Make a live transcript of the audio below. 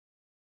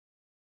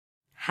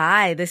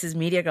Hi, this is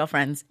Media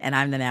Girlfriends, and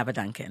I'm the Naba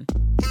Duncan.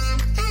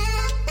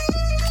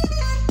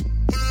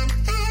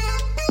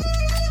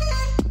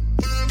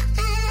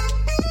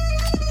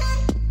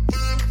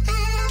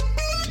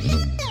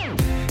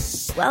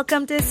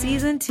 Welcome to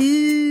season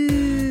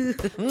 2.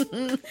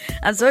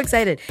 I'm so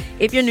excited.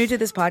 If you're new to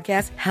this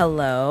podcast,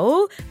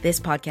 hello. This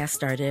podcast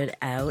started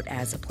out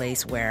as a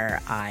place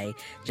where I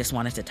just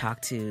wanted to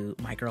talk to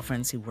my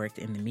girlfriends who worked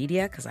in the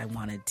media because I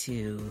wanted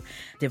to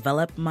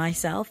develop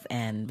myself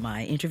and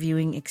my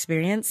interviewing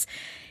experience.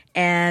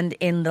 And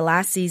in the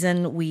last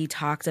season, we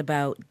talked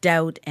about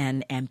doubt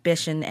and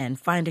ambition and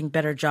finding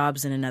better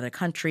jobs in another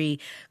country,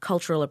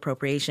 cultural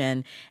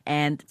appropriation.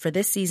 And for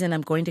this season,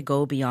 I'm going to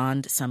go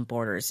beyond some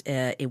borders.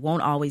 It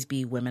won't always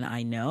be women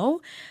I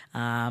know.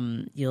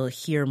 You'll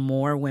hear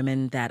more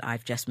women that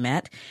I've just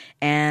met.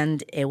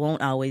 And it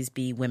won't always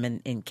be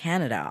women in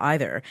Canada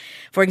either.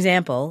 For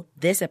example,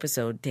 this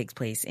episode takes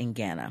place in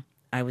Ghana.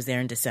 I was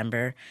there in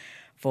December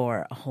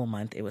for a whole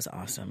month. It was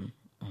awesome.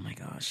 Oh my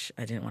gosh,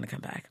 I didn't want to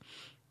come back.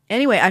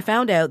 Anyway, I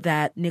found out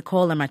that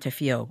Nicole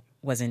Amartefio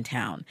was in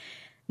town.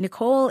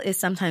 Nicole is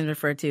sometimes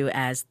referred to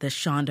as the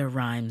Shonda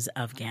Rhimes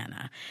of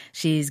Ghana.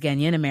 She's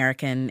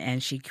Ghanaian-American,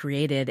 and she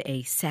created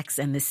a Sex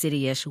and the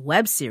City-ish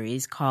web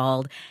series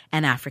called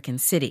An African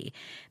City.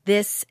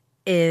 This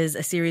is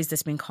a series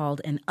that's been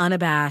called an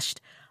unabashed,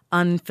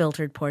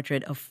 unfiltered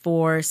portrait of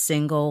 4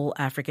 single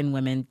African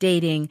women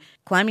dating,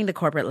 climbing the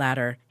corporate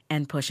ladder,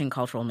 and pushing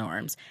cultural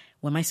norms.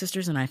 When my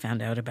sisters and I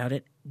found out about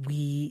it,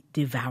 we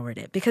devoured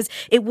it because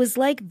it was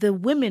like the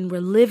women were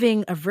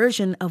living a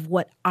version of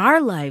what our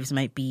lives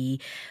might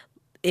be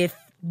if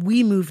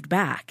we moved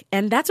back.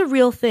 And that's a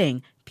real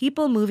thing.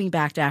 People moving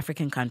back to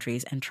African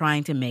countries and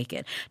trying to make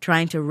it,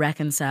 trying to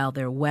reconcile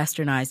their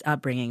westernized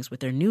upbringings with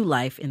their new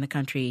life in the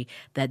country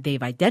that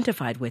they've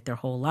identified with their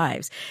whole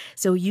lives.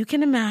 So you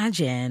can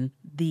imagine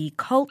the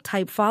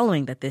cult-type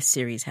following that this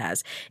series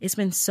has. It's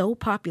been so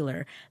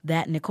popular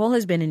that Nicole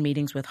has been in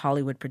meetings with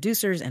Hollywood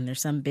producers, and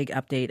there's some big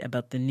update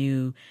about the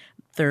new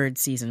 3rd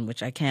season,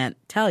 which I can't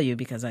tell you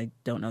because I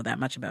don't know that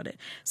much about it.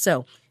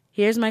 So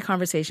here's my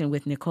conversation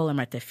with Nicole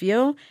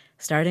Amartefio,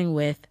 starting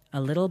with a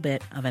little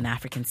bit of An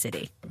African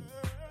City.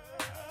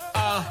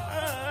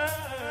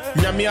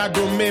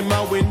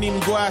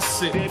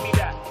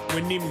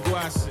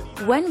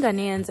 When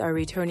Ghanaians are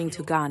returning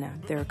to Ghana,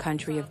 their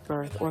country of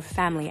birth or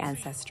family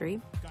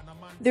ancestry,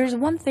 there's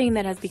one thing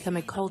that has become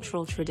a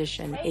cultural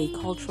tradition, a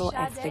cultural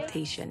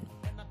expectation.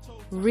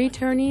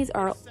 Returnees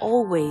are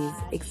always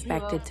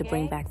expected to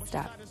bring back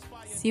stuff.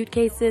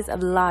 Suitcases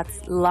of lots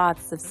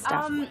of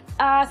stuff.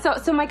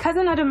 So my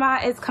cousin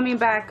Adama is coming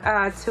back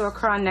to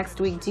Accra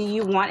next week. Do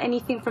you want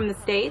anything from the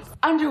States?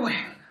 Underwear,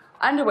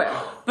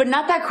 but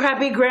not that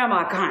crappy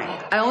grandma kind.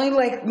 I only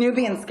like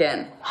Nubian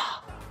skin.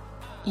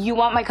 You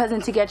want my cousin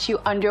to get you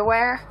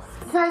underwear?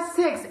 Size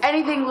 6,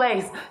 anything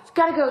lace.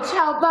 Gotta go,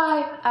 ciao,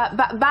 bye.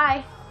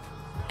 Bye.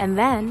 And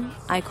then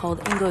I called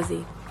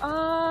Ngozi.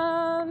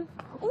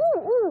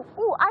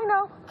 I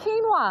know,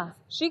 quinoa.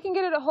 She can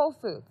get it at Whole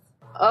Foods.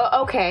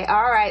 Oh, okay,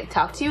 all right.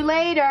 Talk to you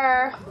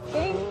later.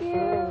 Thank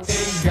you.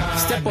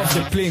 Step off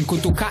the plane,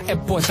 Kotoka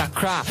Airport,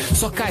 Accra.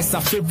 Soccer is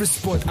our favorite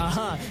sport.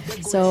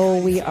 So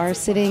we are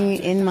sitting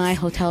in my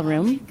hotel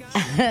room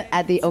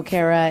at the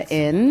Okera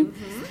Inn.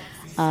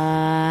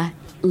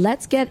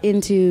 Let's get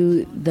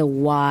into the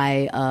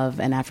why of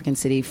An African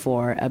City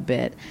for a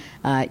bit.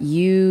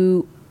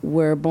 You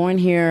were born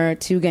here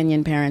to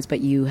Ghanaian parents,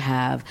 but you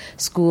have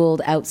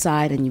schooled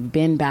outside and you've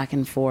been back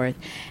and forth.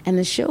 And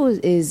the show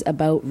is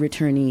about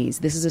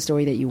returnees. This is a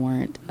story that you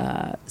weren't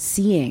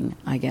seeing,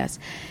 I guess.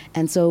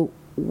 And so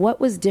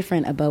what is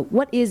different about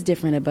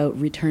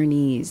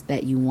returnees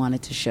that you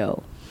wanted to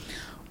show?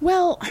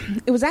 Well,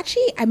 it was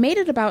actually, I made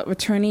it about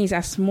returnees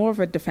as more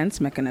of a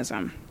defense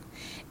mechanism.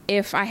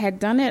 If I had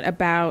done it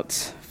about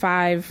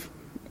 5,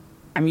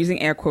 I'm using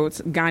air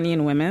quotes,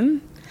 Ghanaian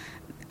women,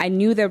 I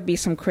knew there would be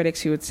some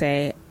critics who would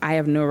say, I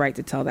have no right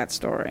to tell that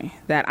story,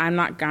 that I'm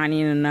not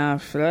Ghanaian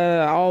enough,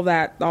 all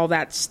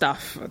that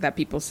stuff that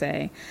people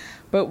say.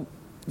 But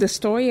the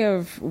story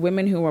of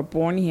women who were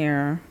born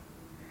here,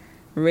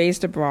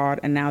 raised abroad,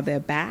 and now they're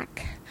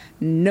back,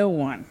 no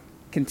one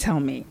can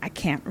tell me I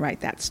can't write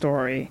that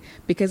story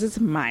because it's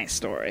my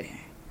story,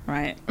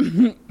 right?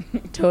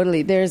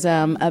 Totally. There's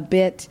a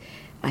bit,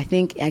 I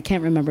think, I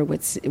can't remember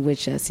which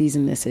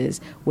season this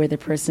is, where the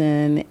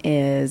person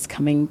is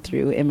coming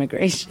through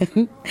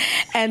immigration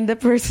and the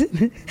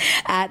person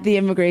at the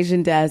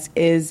immigration desk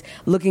is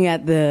looking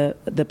at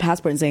the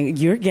passport and saying,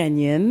 you're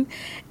Ghanaian.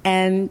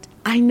 And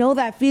I know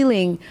that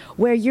feeling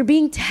where you're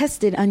being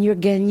tested on your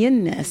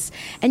Ghanaianness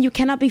and you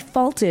cannot be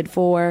faulted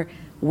for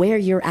where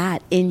you're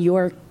at in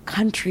your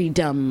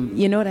countrydom.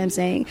 You know what I'm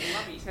saying? I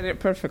love it. You said it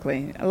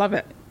perfectly. I love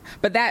it.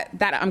 But that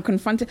I'm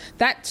confronted,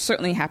 that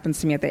certainly happens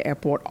to me at the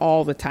airport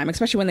all the time,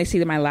 especially when they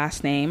see my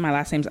last name. My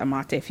last name's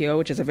Amartefio,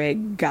 which is a very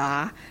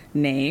Ga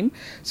name.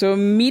 So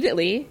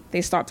immediately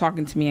they start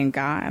talking to me in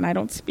Ga, and I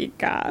don't speak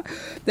Ga.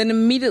 Then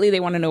immediately they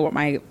want to know what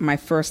my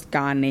first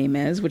Ga name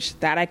is, which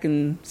that I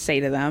can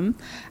say to them.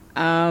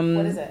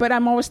 What is it? But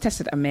I'm always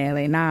tested,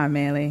 Amele, nah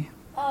Amele.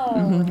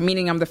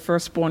 meaning I'm the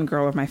firstborn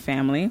girl of my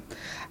family.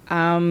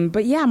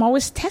 But yeah, I'm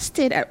always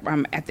tested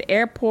at the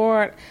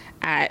airport,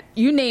 at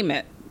you name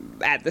it.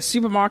 At the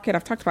supermarket,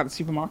 I've talked about the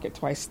supermarket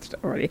twice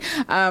already.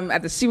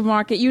 At the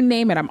supermarket, you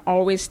name it, I'm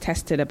always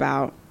tested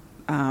about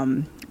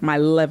my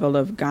level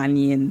of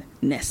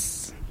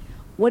Ghanaian-ness.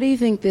 What do you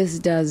think this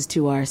does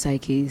to our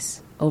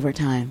psyches over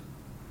time?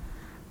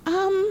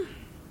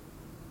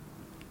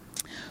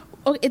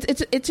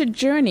 It's a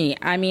journey.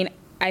 I mean,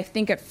 I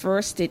think at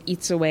first it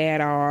eats away at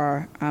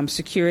our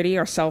security,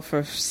 our sense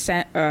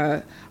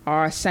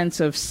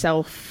of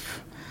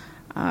self.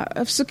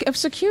 Of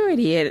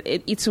security.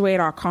 It eats away at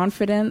our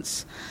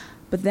confidence.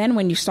 But then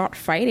when you start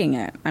fighting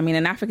it, I mean,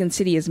 an African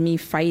City is me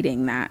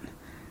fighting that.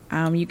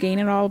 You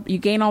gain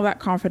all that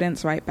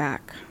confidence right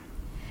back.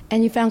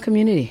 And you found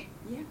community.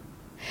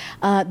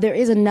 Yeah. There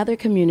is another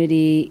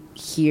community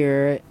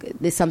here.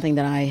 There's something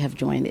that I have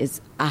joined.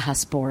 It's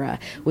Ahaspora,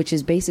 which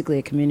is basically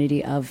a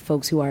community of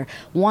folks who are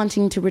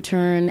wanting to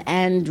return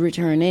and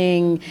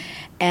returning.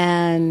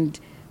 And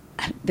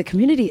the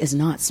community is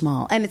not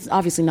small, and it's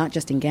obviously not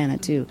just in Ghana,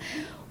 too.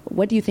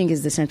 What do you think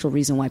is the central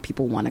reason why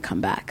people want to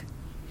come back?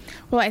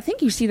 Well, I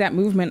think you see that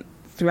movement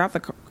throughout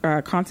the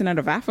continent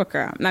of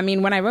Africa. I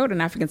mean, when I wrote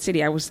An African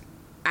City, I was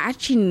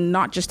actually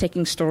not just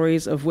taking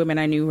stories of women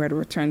I knew who had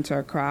returned to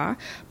Accra,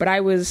 but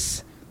I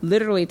was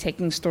literally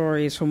taking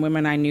stories from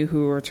women I knew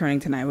who were returning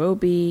to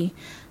Nairobi,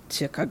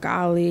 to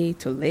Kigali,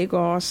 to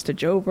Lagos, to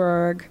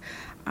Joburg.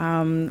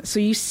 So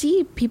you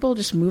see people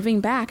just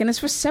moving back, and it's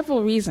for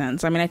several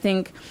reasons. I mean, I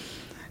think,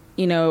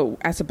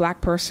 as a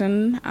black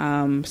person,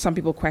 some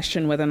people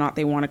question whether or not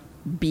they want to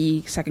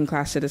be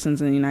second-class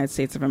citizens in the United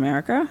States of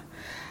America.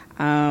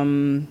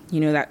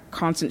 That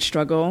constant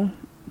struggle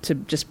to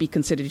just be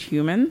considered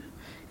human.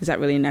 Is that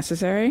really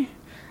necessary?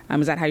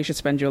 Is that how you should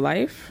spend your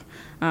life?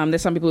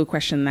 There's some people who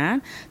question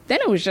that. Then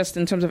it was just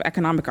in terms of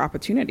economic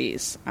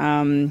opportunities.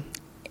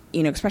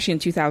 Especially in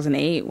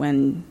 2008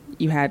 when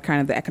you had kind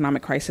of the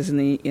economic crisis in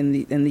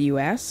the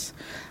U.S.,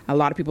 a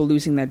lot of people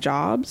losing their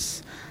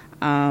jobs,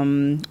 or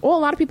a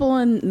lot of people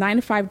in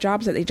 9-to-5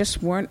 jobs that they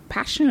just weren't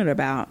passionate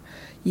about.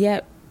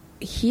 Yet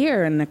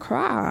here in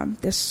Accra,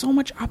 there's so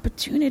much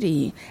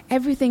opportunity.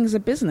 Everything's a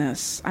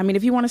business. I mean,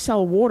 if you want to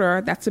sell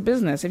water, that's a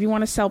business. If you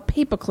want to sell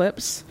paper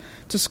clips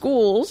to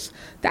schools,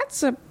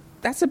 that's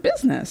a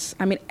business.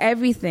 I mean,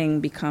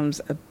 everything becomes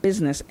a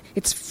business.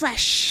 It's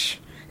fresh.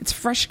 It's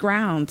fresh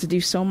ground to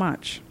do so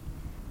much.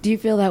 Do you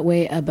feel that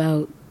way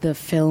about the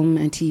film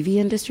and TV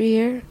industry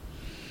here?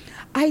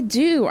 I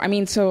do. I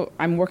mean, so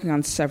I'm working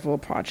on several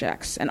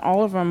projects, and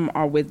all of them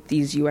are with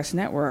these U.S.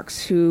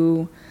 networks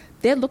who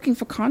they're looking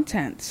for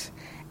content.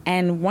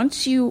 And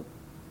once you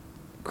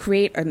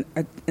create an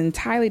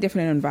entirely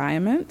different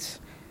environment,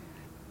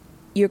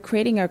 you're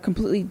creating a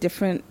completely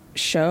different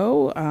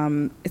show.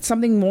 It's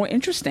something more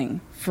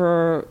interesting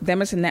for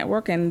them as a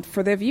network and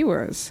for their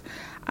viewers.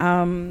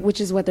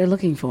 Which is what they're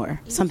looking for.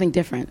 Something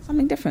different.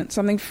 Something different,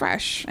 something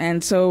fresh.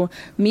 And so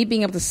me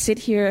being able to sit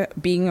here,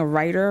 being a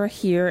writer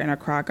here in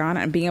Accra, Ghana,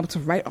 and being able to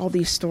write all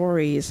these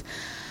stories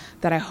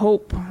that I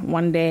hope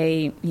one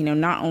day,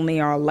 not only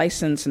are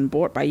licensed and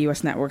bought by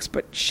U.S. networks,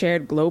 but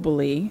shared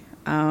globally.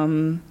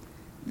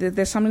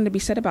 There's something to be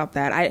said about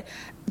that.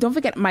 Don't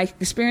forget, my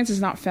experience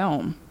is not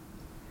film.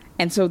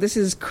 And so this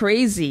is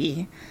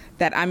crazy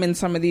that I'm in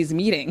some of these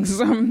meetings.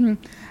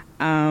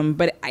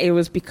 But it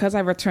was because I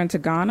returned to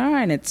Ghana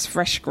and it's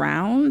fresh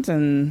ground,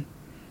 and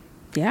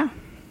yeah.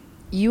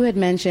 You had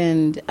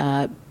mentioned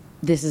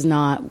this is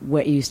not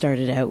what you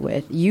started out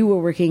with. You were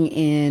working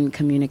in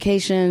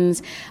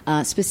communications,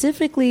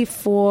 specifically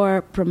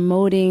for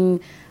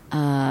promoting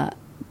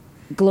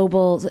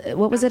global,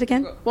 what was it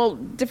again? Well,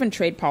 different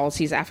trade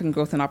policies, African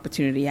Growth and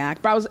Opportunity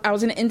Act. But I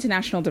was in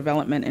international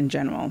development in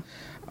general.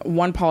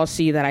 One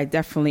policy that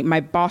my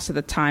boss at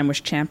the time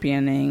was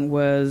championing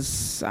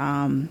was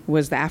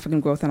the African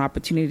Growth and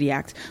Opportunity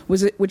Act,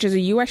 which is a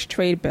U.S.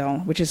 trade bill,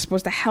 which is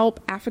supposed to help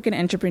African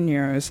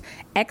entrepreneurs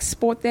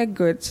export their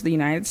goods to the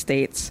United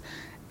States,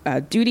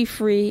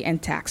 duty-free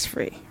and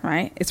tax-free,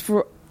 right? It's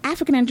for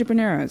African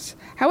entrepreneurs.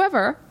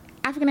 However,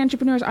 African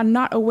entrepreneurs are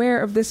not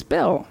aware of this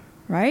bill,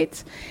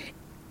 right?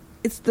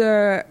 It's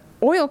the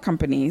oil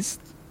companies,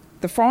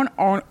 the foreign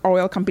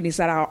oil companies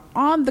that are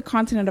on the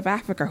continent of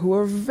Africa who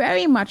are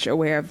very much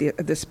aware of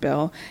this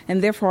bill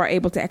and therefore are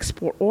able to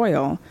export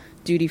oil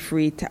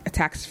duty-free,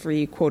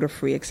 tax-free,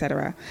 quota-free,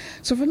 etc.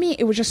 So for me,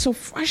 it was just so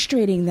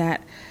frustrating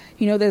that,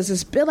 there's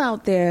this bill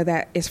out there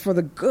that is for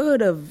the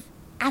good of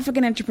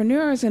African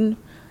entrepreneurs, and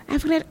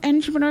African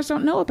entrepreneurs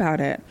don't know about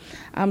it.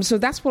 So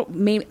that's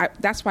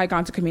that's why I got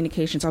into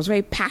communications. I was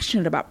very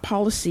passionate about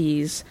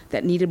policies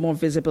that needed more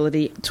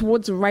visibility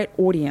towards the right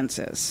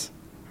audiences,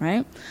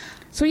 right?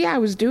 So yeah, I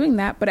was doing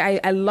that, but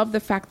I love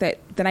the fact that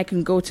I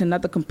can go to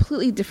another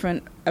completely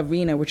different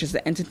arena, which is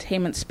the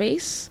entertainment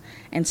space,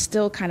 and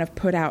still kind of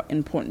put out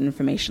important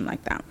information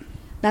like that.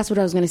 That's what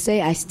I was going to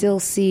say. I still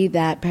see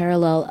that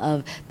parallel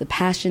of the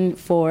passion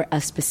for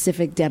a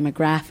specific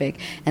demographic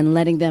and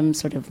letting them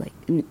sort of like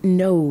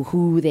know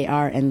who they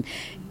are and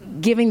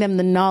giving them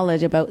the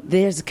knowledge about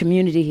there's a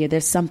community here,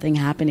 there's something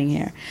happening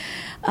here.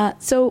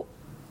 So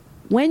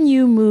when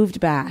you moved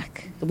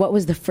back, what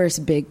was the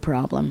first big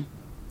problem?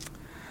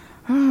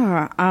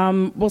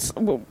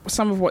 Well,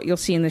 some of what you'll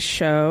see in the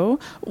show,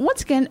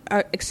 once again,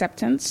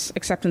 acceptance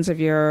of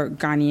your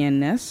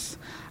Ghanaianness.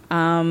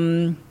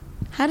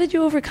 How did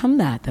you overcome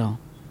that, though?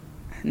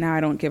 Now I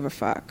don't give a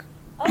fuck.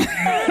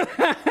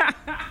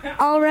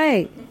 All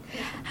right.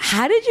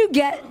 How did you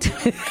get...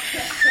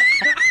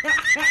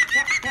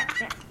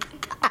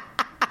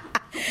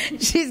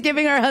 She's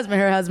giving her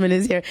husband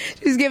is here.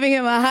 She's giving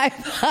him a high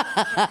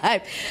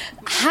five.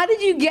 How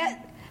did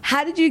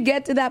you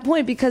get to that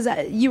point? Because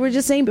you were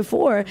just saying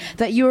before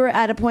that you were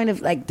at a point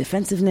of like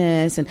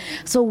defensiveness, and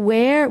so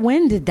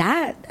when did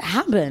that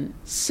happen?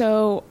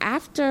 So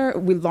after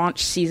we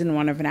launched season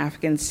 1 of An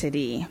African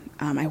City,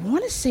 I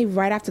want to say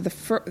right after the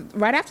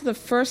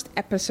first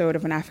episode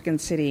of An African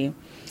City.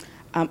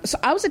 So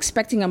I was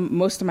expecting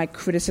most of my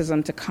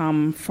criticism to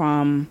come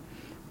from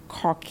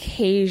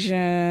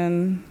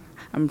Caucasian.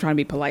 I'm trying to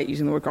be polite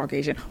using the word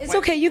Caucasian. It's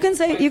okay. You can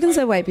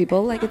say white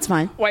people. Like, it's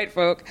fine. White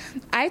folk.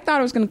 I thought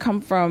it was going to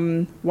come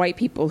from white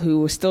people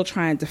who were still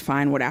trying to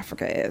define what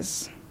Africa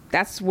is.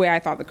 That's where I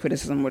thought the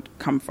criticism would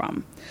come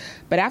from.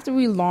 But after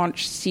we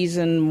launched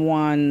season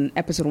 1,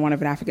 episode 1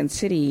 of An African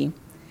City,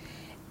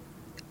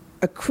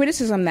 a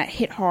criticism that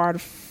hit hard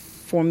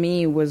for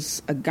me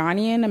was a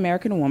Ghanaian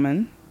American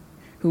woman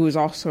who was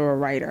also a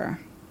writer.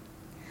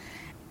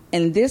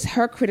 And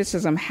her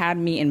criticism had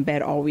me in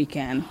bed all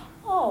weekend.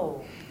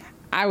 Oh.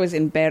 I was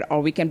in bed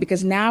all weekend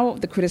because now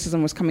the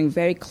criticism was coming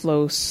very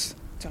close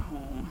to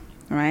home,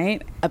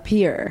 right? A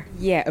peer.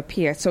 Yeah, a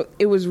peer. So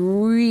it was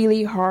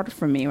really hard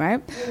for me,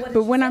 right?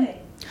 Well,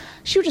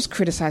 she was just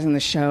criticizing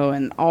the show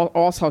in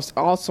all sorts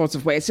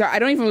of ways. So I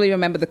don't even really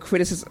remember the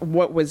criticism,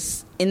 what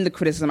was in the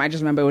criticism. I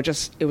just remember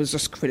it was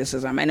just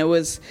criticism, and it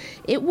was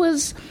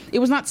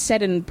not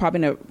said in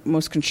probably the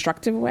most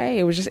constructive way.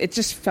 It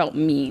just felt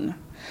mean.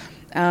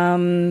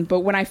 But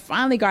when I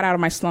finally got out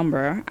of my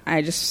slumber,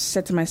 I just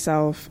said to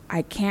myself,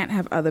 I can't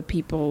have other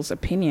people's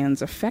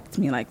opinions affect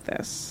me like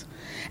this.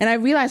 And I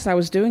realized I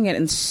was doing it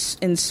in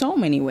so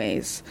many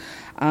ways.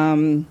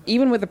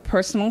 Even with a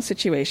personal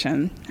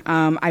situation,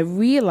 I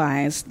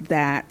realized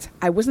that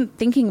I wasn't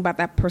thinking about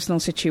that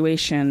personal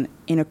situation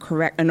in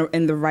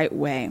the right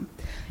way.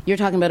 You're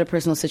talking about a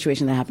personal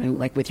situation that happened,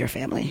 like, with your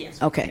family?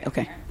 Yes.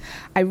 Okay.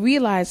 I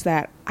realized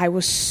that I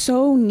was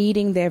so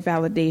needing their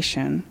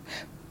validation.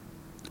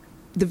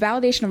 The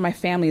validation of my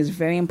family is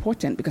very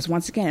important because,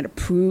 once again,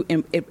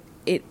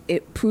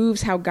 it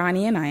proves how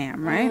Ghanaian I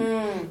am,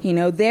 right?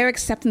 Their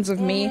acceptance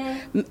of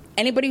me.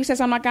 Anybody who says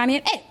I'm not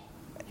Ghanaian, hey,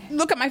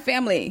 look at my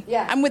family.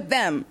 Yeah. I'm with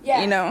them,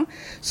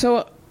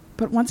 So,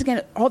 but once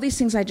again, all these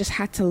things I just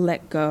had to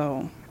let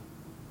go.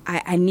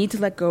 I need to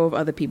let go of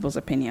other people's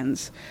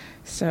opinions.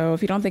 So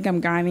if you don't think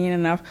I'm Ghanaian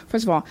enough,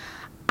 first of all,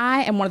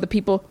 I am one of the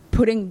people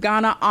putting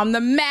Ghana on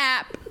the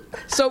map.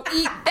 So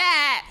eat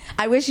that.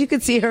 I wish you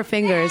could see her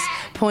fingers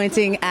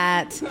pointing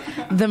at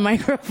the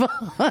microphone.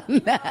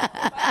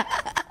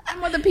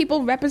 I'm one of the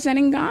people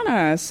representing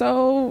Ghana.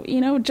 So,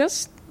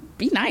 just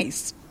be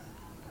nice.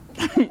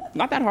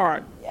 Not that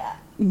hard. Yeah.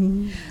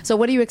 Mm-hmm. So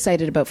what are you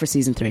excited about for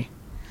season 3?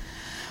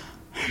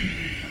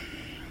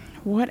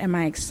 What am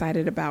I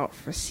excited about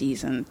for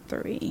season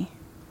 3?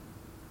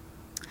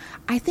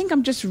 I think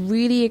I'm just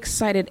really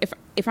excited.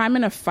 If I'm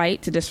in a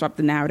fight to disrupt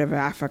the narrative of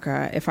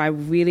Africa, if I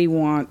really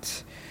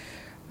want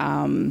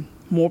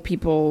more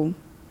people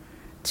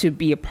to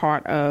be a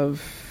part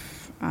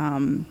of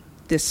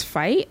this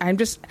fight, I'm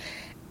just...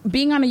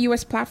 Being on a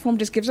U.S. platform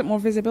just gives it more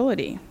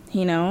visibility,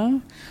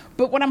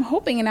 But what I'm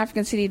hoping An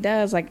African City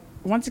does, like,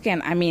 once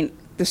again, I mean,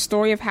 the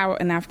story of how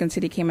An African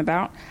City came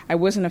about, I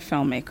wasn't a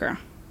filmmaker.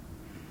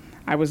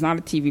 I was not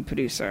a TV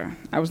producer.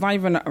 I was not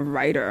even a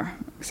writer,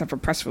 except for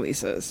press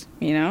releases,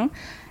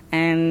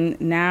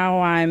 And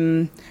now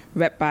I'm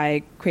rep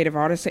by Creative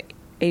Artists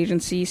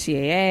Agency,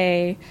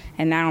 CAA,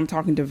 and now I'm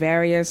talking to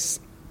various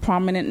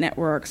prominent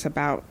networks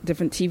about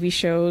different TV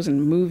shows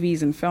and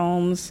movies and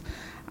films.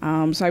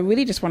 So I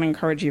really just want to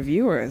encourage your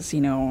viewers,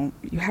 you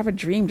have a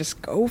dream,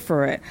 just go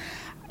for it.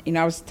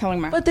 I was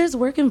telling But there's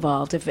work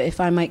involved, if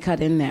I might cut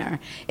in there.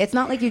 It's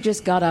not like you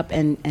just got up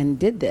and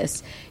did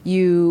this.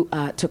 You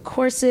took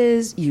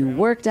courses, you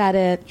worked at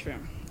it.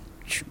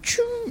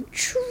 True.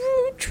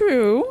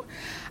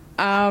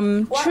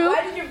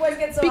 Why did your voice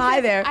get so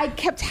high there? I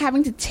kept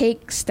having to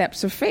take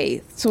steps of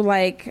faith. So,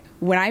 like,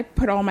 when I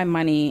put all my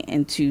money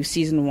into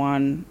season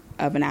 1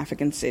 of An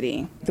African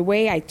City, the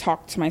way I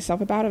talked to myself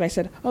about it, I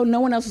said, oh,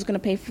 no one else is going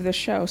to pay for the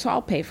show, so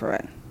I'll pay for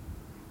it,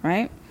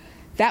 right?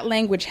 That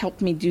language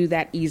helped me do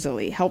that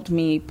easily, helped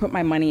me put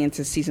my money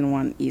into season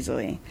 1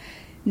 easily.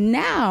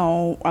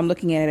 Now I'm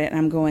looking at it and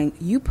I'm going,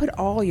 you put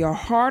all your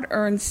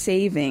hard-earned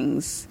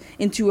savings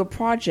into a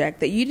project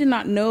that you did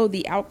not know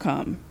the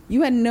outcome.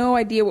 You had no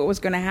idea what was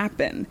going to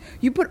happen.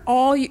 You put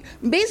all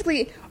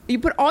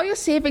your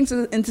savings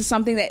into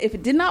something that if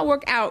it did not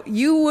work out,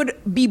 you would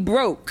be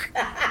broke.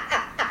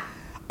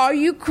 Are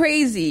you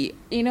crazy?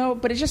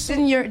 But it's just...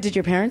 Did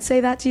your parents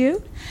say that to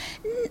you?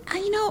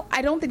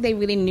 I don't think they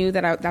really knew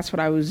that that's what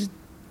I was.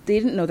 They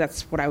didn't know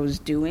that's what I was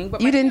doing. But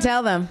You didn't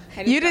tell them.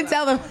 You didn't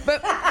tell them.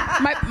 But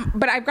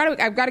I've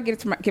got to give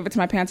it to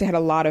my parents. They had a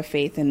lot of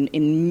faith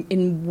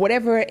in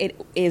whatever it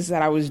is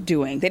that I was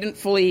doing. They didn't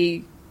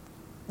fully.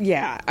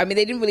 Yeah, I mean,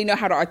 they didn't really know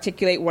how to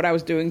articulate what I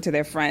was doing to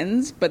their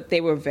friends, but they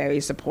were very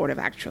supportive,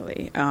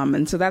 actually.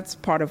 And so that's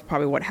part of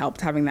probably what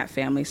helped, having that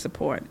family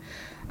support.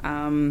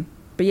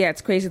 But yeah,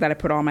 it's crazy that I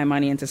put all my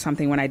money into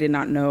something when I did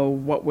not know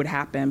what would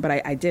happen, but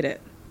I did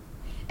it.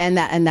 And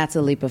that's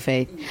a leap of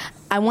faith.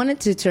 I wanted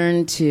to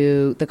turn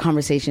to the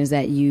conversations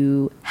that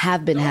you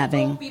have been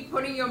having. Don't be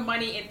putting your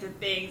money into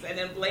things and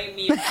then blame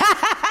me.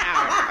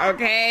 Out,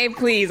 okay,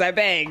 please, I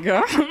beg.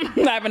 I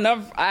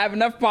have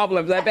enough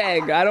problems. I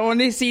beg. I don't want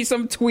to see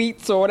some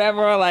tweets or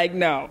whatever. Like,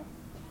 no.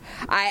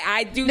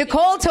 I do.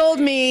 Nicole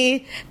told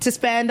me to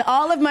spend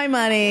all of my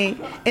money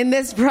in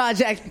this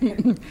project.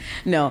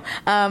 No,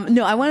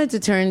 I wanted to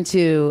turn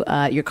to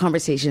your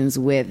conversations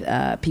with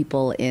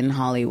people in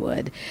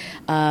Hollywood.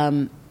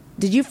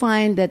 Did you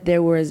find that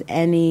there was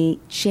any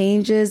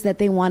changes that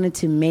they wanted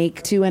to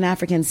make to An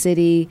African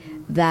City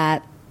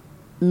that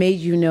made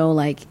you know,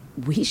 like,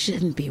 we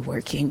shouldn't be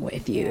working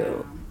with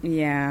you?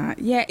 Yeah,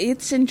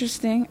 it's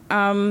interesting.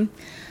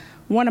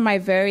 One of my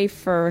very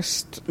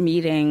first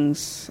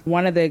meetings,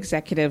 one of the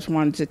executives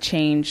wanted to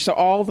change. So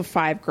all the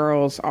 5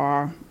 girls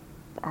are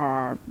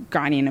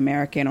Ghanaian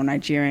American or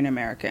Nigerian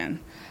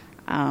American.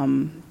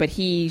 But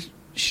he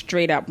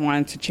straight up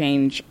wanted to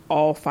change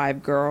all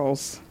 5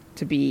 girls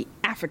to be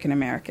African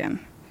American.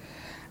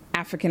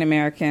 African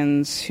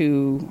Americans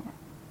who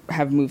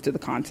have moved to the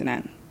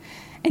continent.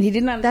 And he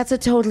did not. That's a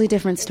totally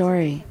different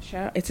story.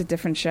 It's a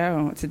different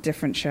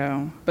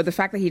show. But the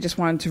fact that he just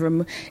wanted to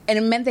remove, and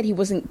it meant that he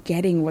wasn't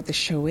getting what the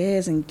show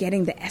is and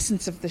getting the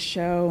essence of the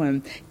show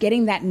and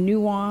getting that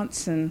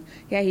nuance. And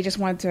yeah, he just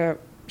wanted to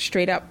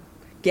straight up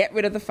get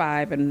rid of the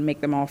 5 and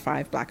make them all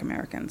 5 Black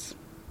Americans.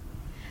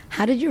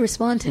 How did you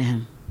respond to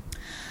him?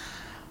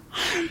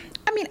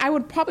 I mean, I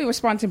would probably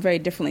respond to him very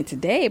differently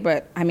today,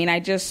 but I mean,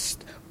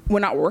 we're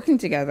not working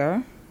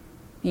together,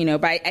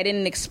 but I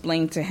didn't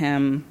explain to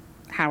him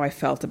how I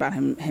felt about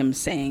him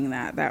saying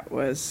that. That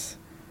was,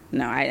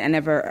 no, I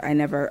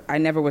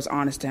never was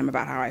honest to him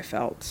about how I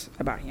felt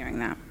about hearing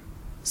that.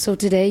 So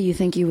today you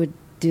think you would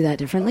do that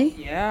differently?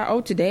 Yeah.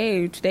 Oh,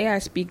 today I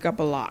speak up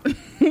a lot.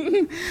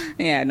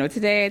 Yeah, no,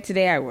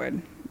 today I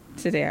would.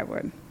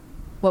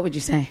 What would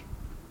you say?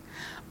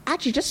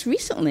 Actually, just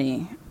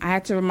recently, I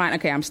had to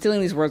I'm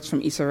stealing these words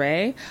from Issa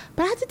Rae,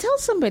 but I had to tell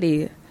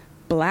somebody,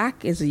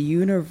 Black is a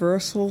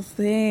universal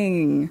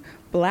thing.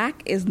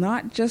 Black is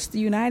not just the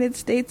United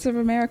States of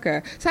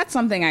America. So that's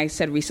something I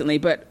said recently,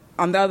 but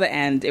on the other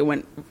end, it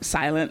went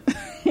silent.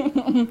 So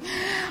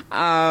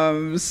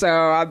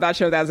I'm not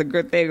sure if that's a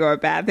good thing or a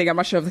bad thing. I'm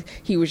not sure if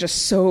he was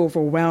just so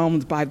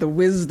overwhelmed by the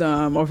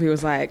wisdom or if he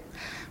was like,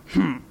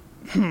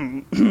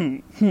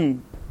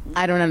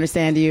 I don't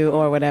understand you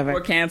or whatever.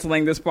 We're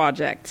canceling this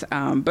project.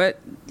 But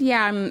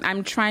yeah,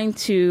 I'm trying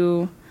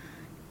to,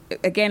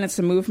 again, it's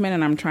a movement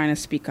and I'm trying to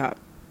speak up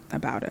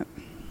about it.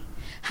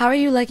 How are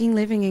you liking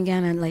living in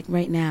Ghana, like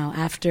right now,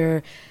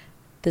 after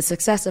the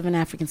success of An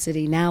African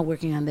City, now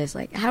working on this?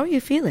 Like, how are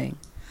you feeling?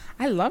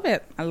 I love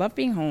it. I love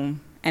being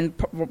home. And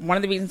one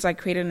of the reasons I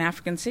created An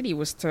African City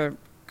was to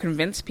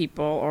convince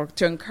people or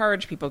to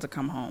encourage people to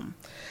come home.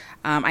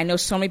 I know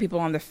so many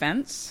people on the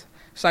fence,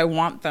 so I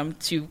want them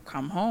to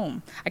come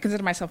home. I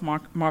consider myself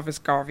Marcus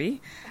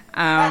Garvey.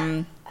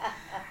 Marcus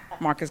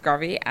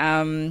Garvey.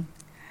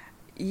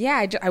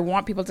 Yeah, I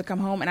want people to come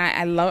home, and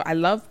I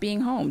love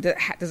being home.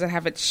 Does it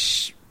have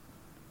its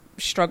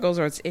struggles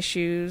or its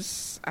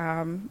issues?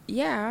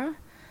 Yeah,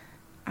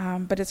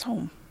 but it's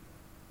home.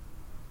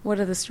 What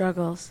are the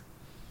struggles?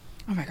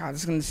 Oh my God,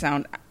 this is gonna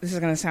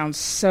sound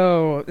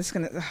so. Oh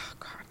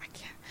God, I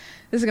can't.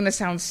 This is gonna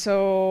sound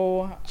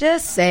so.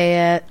 Just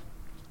say it.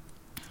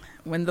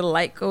 When the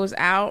light goes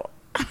out,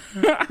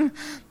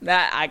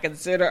 that I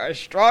consider a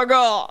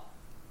struggle.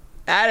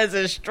 That is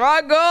a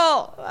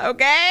struggle.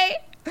 Okay.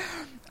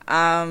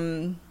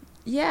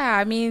 Yeah,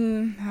 I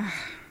mean,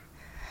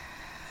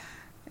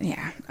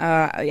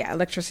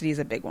 electricity is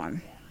a big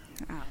one.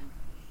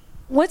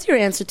 What's your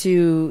answer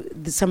to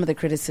some of the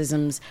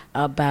criticisms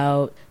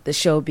about the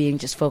show being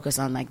just focused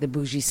on like the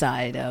bougie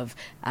side of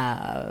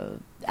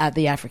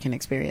the African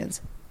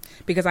experience?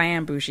 Because I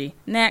am bougie.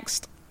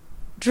 Next.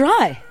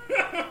 Dry.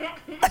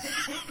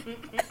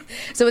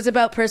 So it's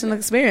about personal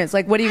experience.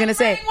 Like, what are you going to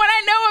say? I'm writing what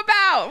I know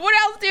about. What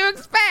else do you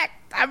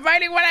expect? I'm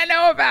writing what I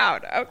know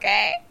about,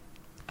 okay?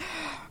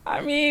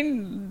 I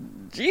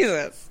mean,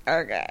 Jesus.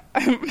 Okay.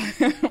 I mean,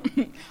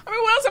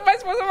 what else am I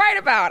supposed to write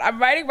about?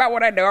 I'm writing about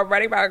what I know. I'm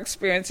writing about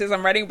experiences.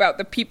 I'm writing about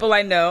the people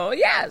I know.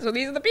 Yeah, so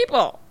these are the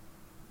people.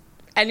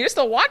 And you're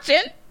still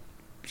watching.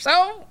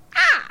 So,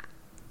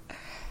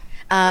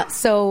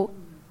 So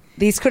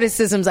these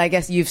criticisms, I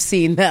guess you've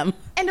seen them.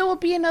 And it will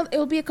be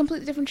a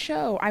completely different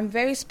show. I'm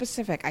very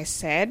specific. I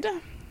said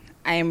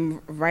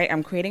I'm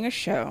creating a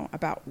show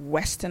about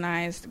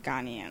westernized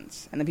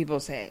Ghanaians. And then people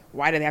say,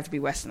 why do they have to be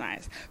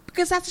westernized?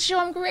 Because that's the show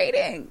I'm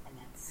creating.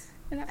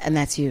 And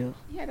that's you.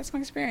 Yeah, that's my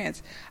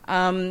experience.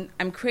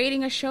 I'm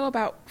creating a show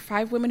about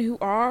 5 women who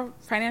are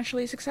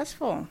financially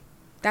successful.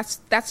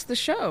 That's the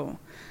show.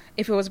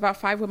 If it was about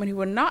 5 women who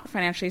were not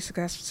financially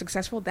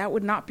successful, that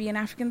would not be an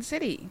African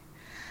city.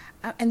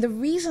 And the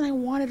reason I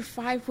wanted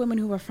 5 women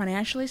who were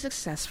financially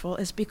successful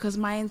is because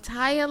my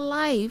entire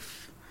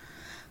life,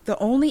 the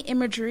only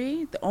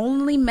imagery, the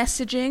only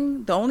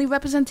messaging, the only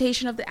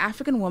representation of the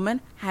African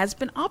woman has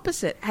been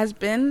opposite, has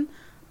been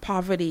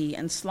poverty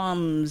and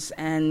slums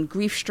and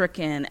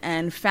grief-stricken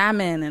and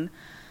famine. And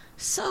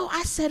so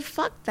I said,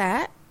 fuck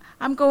that.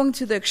 I'm going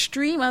to the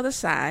extreme other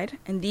side,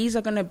 and these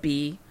are going to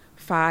be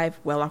 5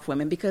 well-off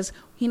women, because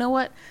you know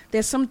what?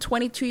 There's some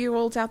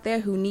 22-year-olds out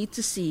there who need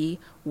to see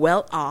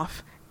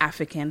well-off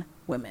African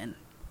women.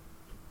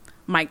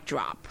 Mic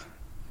drop.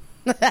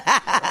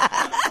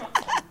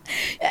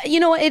 You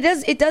know,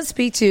 it does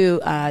speak to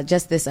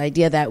just this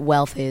idea that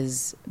wealth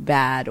is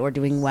bad or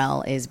doing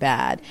well is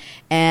bad.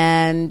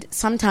 And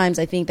sometimes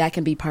I think that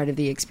can be part of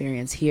the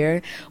experience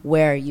here,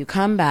 where you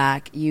come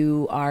back,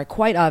 you are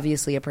quite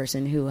obviously a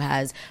person who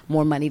has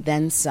more money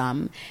than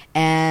some,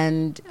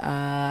 and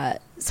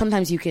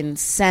sometimes you can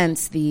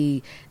sense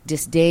the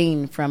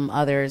disdain from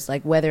others,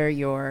 like whether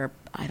you're,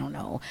 I don't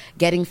know,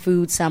 getting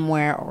food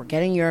somewhere or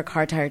getting your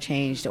car tire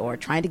changed or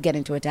trying to get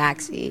into a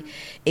taxi.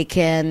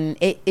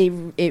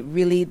 It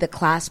really, the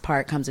class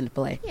part comes into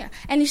play. Yeah.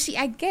 And you see,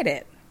 I get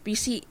it. But you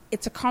see,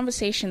 it's a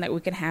conversation that we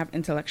can have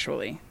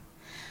intellectually.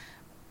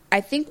 I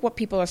think what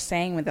people are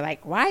saying when they're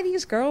like, why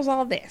these girls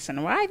all this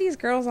and why these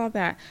girls all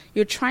that?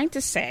 You're trying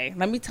to say,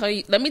 let me tell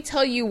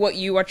you what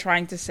you are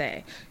trying to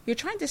say. You're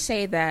trying to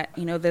say that,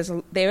 you know,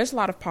 there is a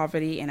lot of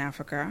poverty in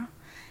Africa,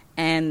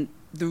 and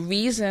the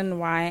reason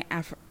why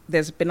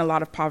there's been a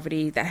lot of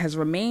poverty that has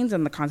remained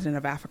in the continent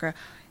of Africa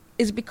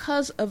is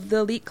because of the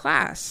elite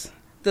class.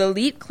 The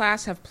elite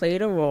class have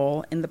played a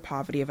role in the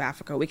poverty of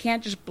Africa. We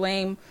can't just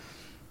blame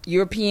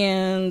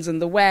Europeans and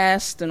the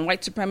West and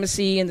white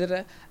supremacy and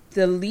the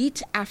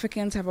elite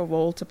Africans have a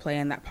role to play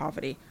in that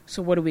poverty.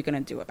 So what are we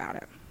going to do about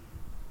it?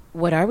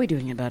 What are we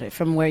doing about it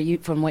from what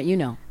you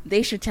know?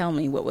 They should tell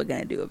me what we're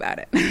going to do about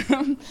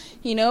it.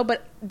 You know,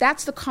 but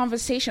that's the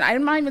conversation.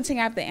 I'm not even saying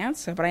I have the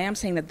answer, but I am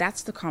saying that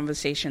that's the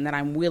conversation that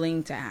I'm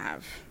willing to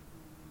have.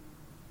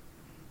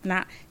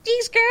 Not,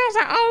 these girls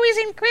are always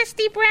in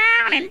Christy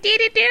Brown and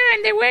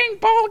and they're wearing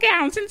ball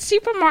gowns in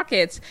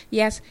supermarkets.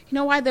 Yes, you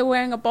know why they're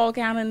wearing a ball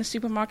gown in the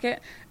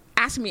supermarket?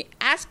 Ask me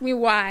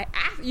why.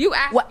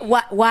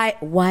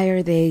 Why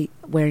are they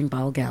wearing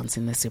ball gowns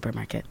in the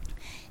supermarket?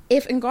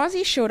 If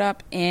Ngozi showed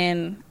up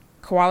in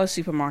Koala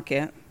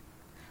Supermarket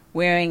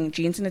wearing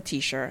jeans and a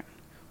T-shirt,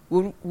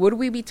 would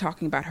we be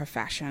talking about her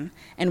fashion?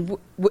 And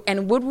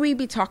would we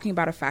be talking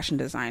about a fashion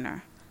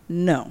designer?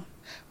 No.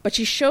 But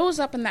she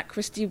shows up in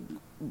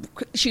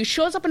she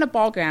shows up in a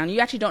ball gown. You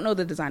actually don't know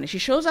the designer. She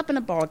shows up in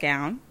a ball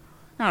gown.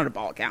 Not a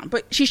ball gown,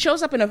 but she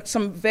shows up in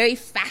some very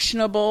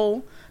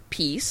fashionable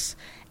piece.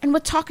 And we're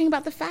talking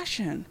about the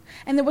fashion.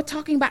 And then we're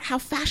talking about how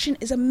fashion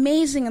is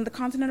amazing in the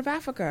continent of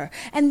Africa.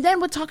 And then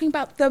we're talking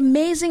about the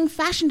amazing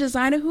fashion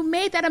designer who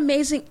made that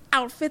amazing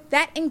outfit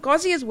that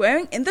Ngozi is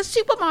wearing in the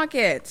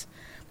supermarket.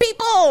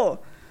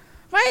 People!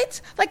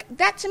 Right? Like,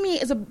 that to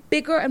me is a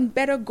bigger and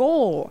better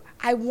goal.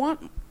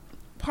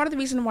 Part of the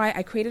reason why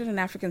I created an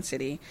African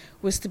City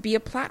was to be a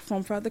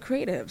platform for other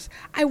creatives.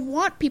 I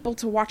want people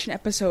to watch an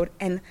episode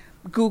and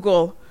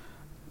Google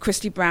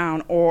Christy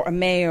Brown or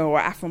Ameo or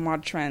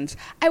Afromod Trends.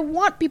 I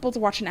want people to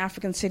watch an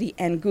African City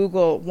and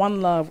Google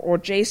One Love or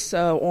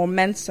JSO or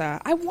Mensa.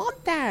 I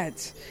want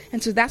that.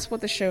 And so that's what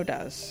the show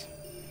does.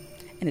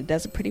 And it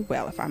does it pretty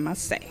well, if I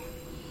must say.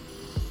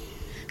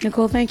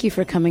 Nicole, thank you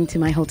for coming to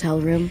my hotel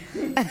room.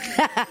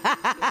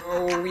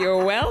 Oh,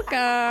 you're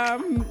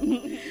welcome.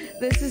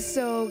 This is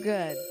so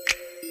good.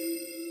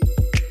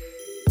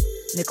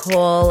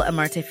 Nicole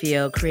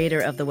Amartefio, creator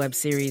of the web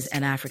series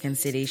An African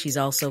City. She's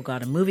also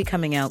got a movie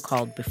coming out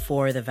called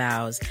Before the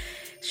Vows.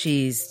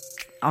 She's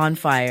on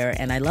fire,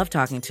 and I love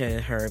talking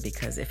to her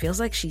because it feels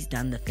like she's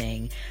done the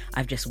thing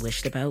I've just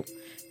wished about,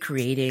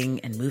 creating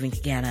and moving to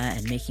Ghana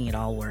and making it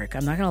all work.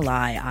 I'm not going to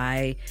lie,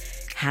 I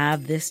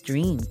have this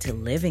dream to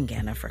live in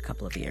Ghana for a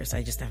couple of years.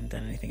 I just haven't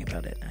done anything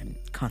about it. I'm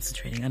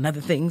concentrating on other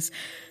things.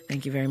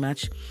 Thank you very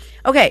much.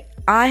 Okay,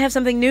 I have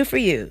something new for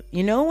you.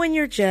 You know when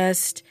you're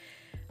just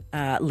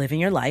living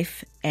your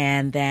life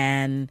and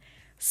then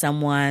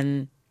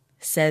someone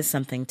says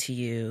something to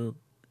you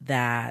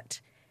that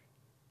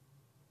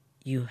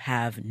you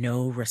have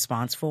no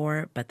response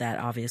for, but that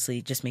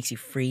obviously just makes you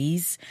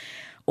freeze,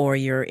 or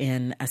you're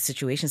in a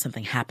situation,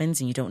 something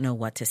happens and you don't know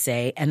what to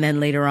say, and then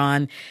later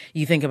on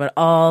you think about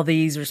all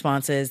these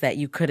responses that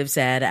you could have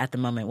said at the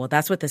moment. Well,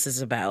 that's what this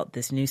is about,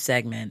 this new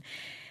segment.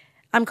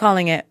 I'm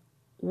calling it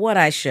What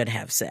I Should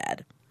Have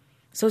Said.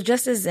 So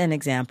just as an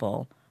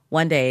example,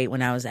 one day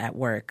when I was at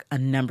work a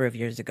number of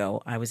years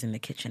ago, I was in the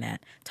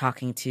kitchenette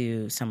talking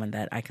to someone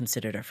that I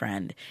considered a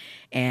friend,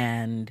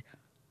 and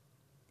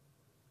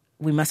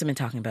we must have been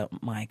talking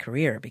about my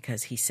career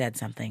because he said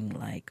something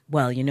like,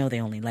 well, you know,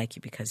 they only like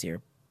you because you're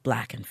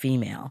black and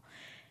female.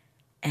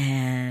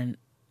 And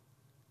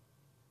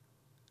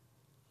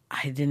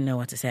I didn't know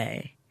what to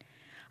say.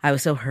 I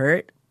was so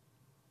hurt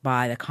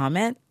by the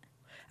comment.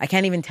 I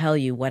can't even tell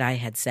you what I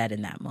had said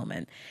in that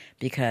moment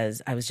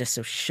because I was just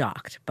so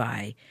shocked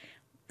by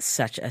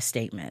such a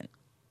statement,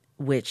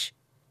 which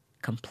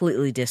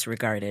completely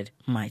disregarded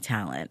my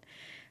talent.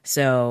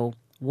 So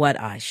what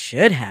I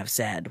should have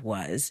said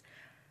was,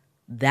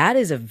 that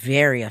is a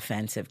very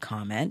offensive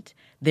comment.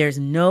 There's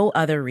no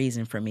other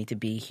reason for me to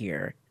be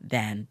here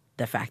than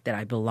the fact that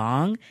I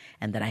belong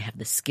and that I have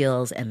the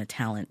skills and the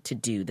talent to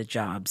do the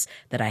jobs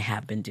that I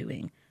have been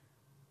doing.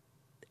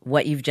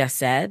 What you've just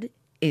said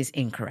is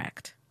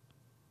incorrect.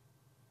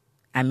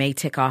 I may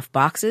tick off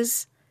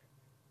boxes,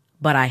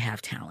 but I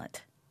have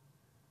talent.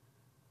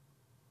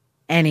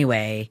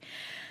 Anyway,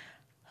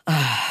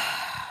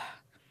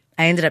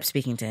 I ended up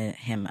speaking to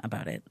him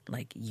about it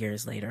like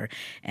years later,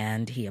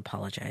 and he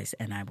apologized,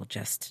 and I will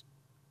just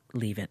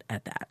leave it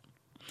at that.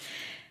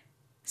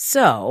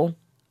 So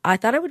I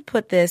thought I would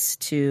put this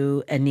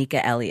to Anika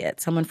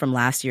Elliott, someone from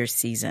last year's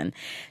season.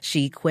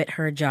 She quit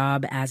her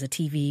job as a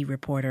TV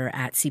reporter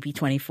at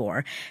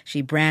CP24.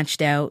 She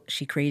branched out.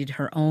 She created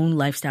her own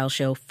lifestyle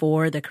show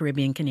for the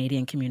Caribbean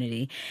Canadian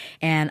community.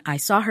 And I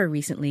saw her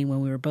recently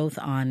when we were both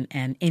on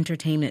an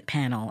entertainment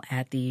panel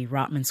at the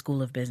Rotman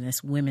School of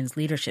Business Women's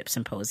Leadership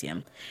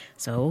Symposium.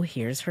 So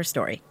here's her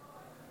story.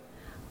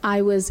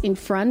 I was in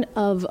front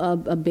of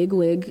a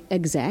bigwig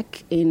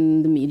exec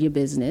in the media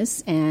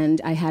business,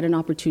 and I had an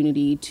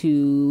opportunity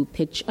to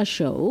pitch a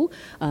show,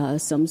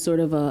 some sort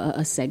of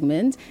a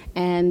segment,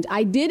 and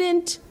I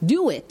didn't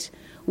do it.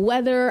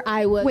 Whether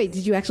I was... Wait,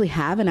 did you actually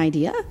have an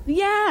idea?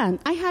 Yeah,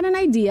 I had an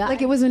idea.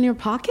 Like it was in your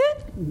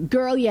pocket?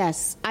 Girl,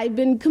 yes. I've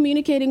been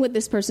communicating with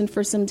this person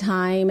for some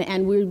time,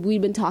 and we've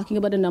been talking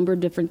about a number of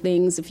different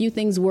things. A few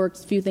things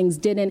worked, a few things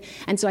didn't,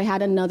 and so I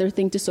had another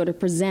thing to sort of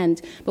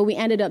present, but we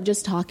ended up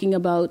just talking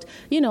about,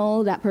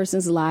 that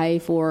person's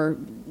life or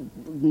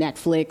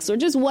Netflix or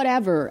just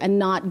whatever, and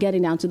not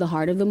getting down to the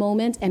heart of the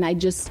moment. And I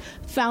just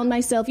found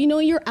myself,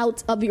 you're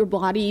out of your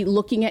body,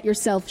 looking at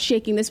yourself,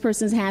 shaking this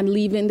person's hand,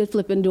 leaving the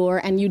flipping door,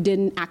 and you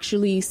didn't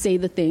actually say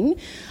the thing.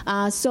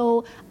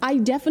 So I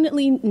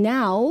definitely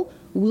now,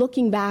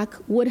 looking back,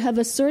 would have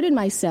asserted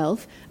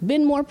myself,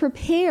 been more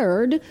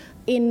prepared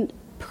in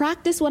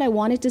practice what I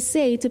wanted to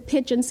say, to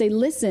pitch and say,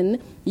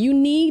 listen, you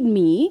need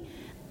me.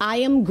 I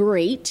am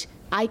great.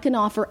 I can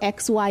offer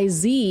X, Y,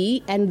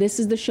 Z, and this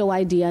is the show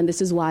idea, and this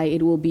is why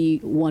it will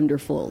be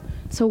wonderful.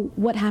 So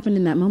what happened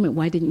in that moment?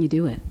 Why didn't you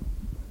do it?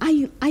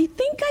 I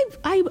think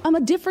I'm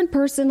a different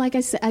person, like I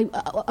said,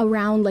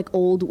 around like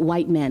old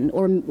white men,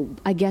 or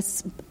I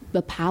guess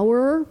the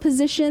power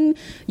position.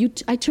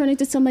 I turn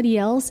into somebody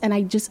else, and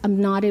I'm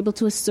not able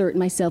to assert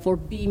myself or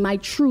be my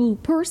true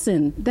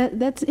person.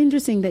 That's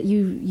interesting that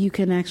you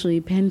can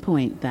actually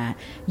pinpoint that.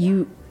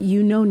 You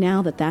know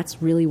now that that's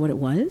really what it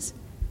was?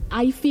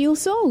 I feel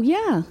so,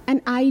 yeah.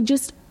 And I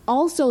just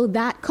also,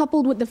 that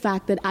coupled with the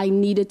fact that I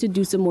needed to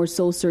do some more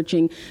soul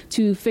searching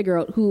to figure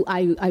out who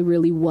I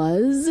really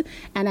was,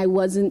 and I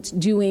wasn't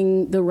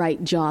doing the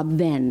right job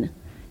then.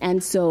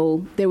 And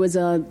so there was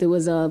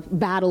a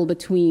battle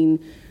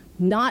between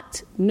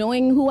not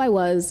knowing who I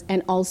was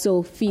and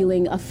also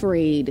feeling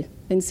afraid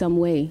in some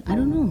way. I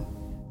don't know.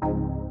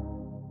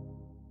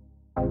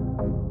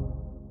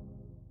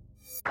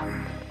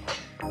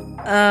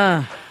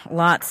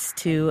 Lots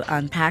to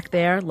unpack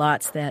there,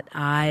 lots that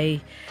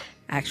I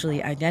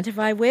actually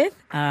identify with.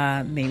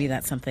 Maybe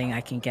that's something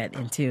I can get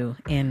into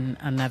in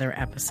another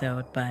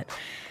episode, but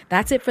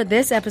that's it for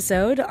this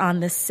episode on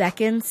the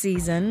second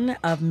season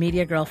of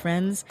Media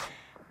Girlfriends.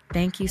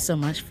 Thank you so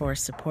much for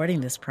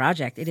supporting this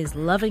project. It is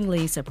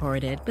lovingly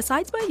supported.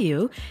 Besides by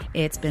you,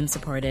 it's been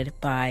supported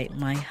by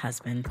my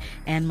husband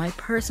and my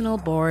personal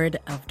board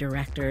of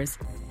directors.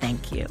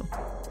 Thank you.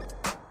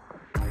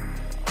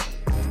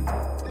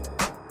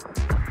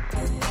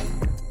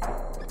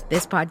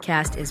 This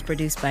podcast is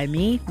produced by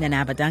me,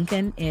 Nanaba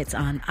Duncan. It's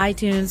on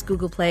iTunes,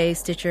 Google Play,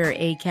 Stitcher,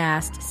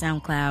 Acast,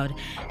 SoundCloud,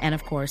 and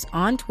of course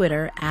on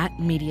Twitter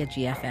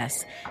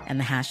 @MediaGFS. And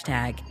the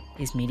hashtag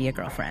is Media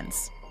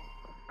Girlfriends.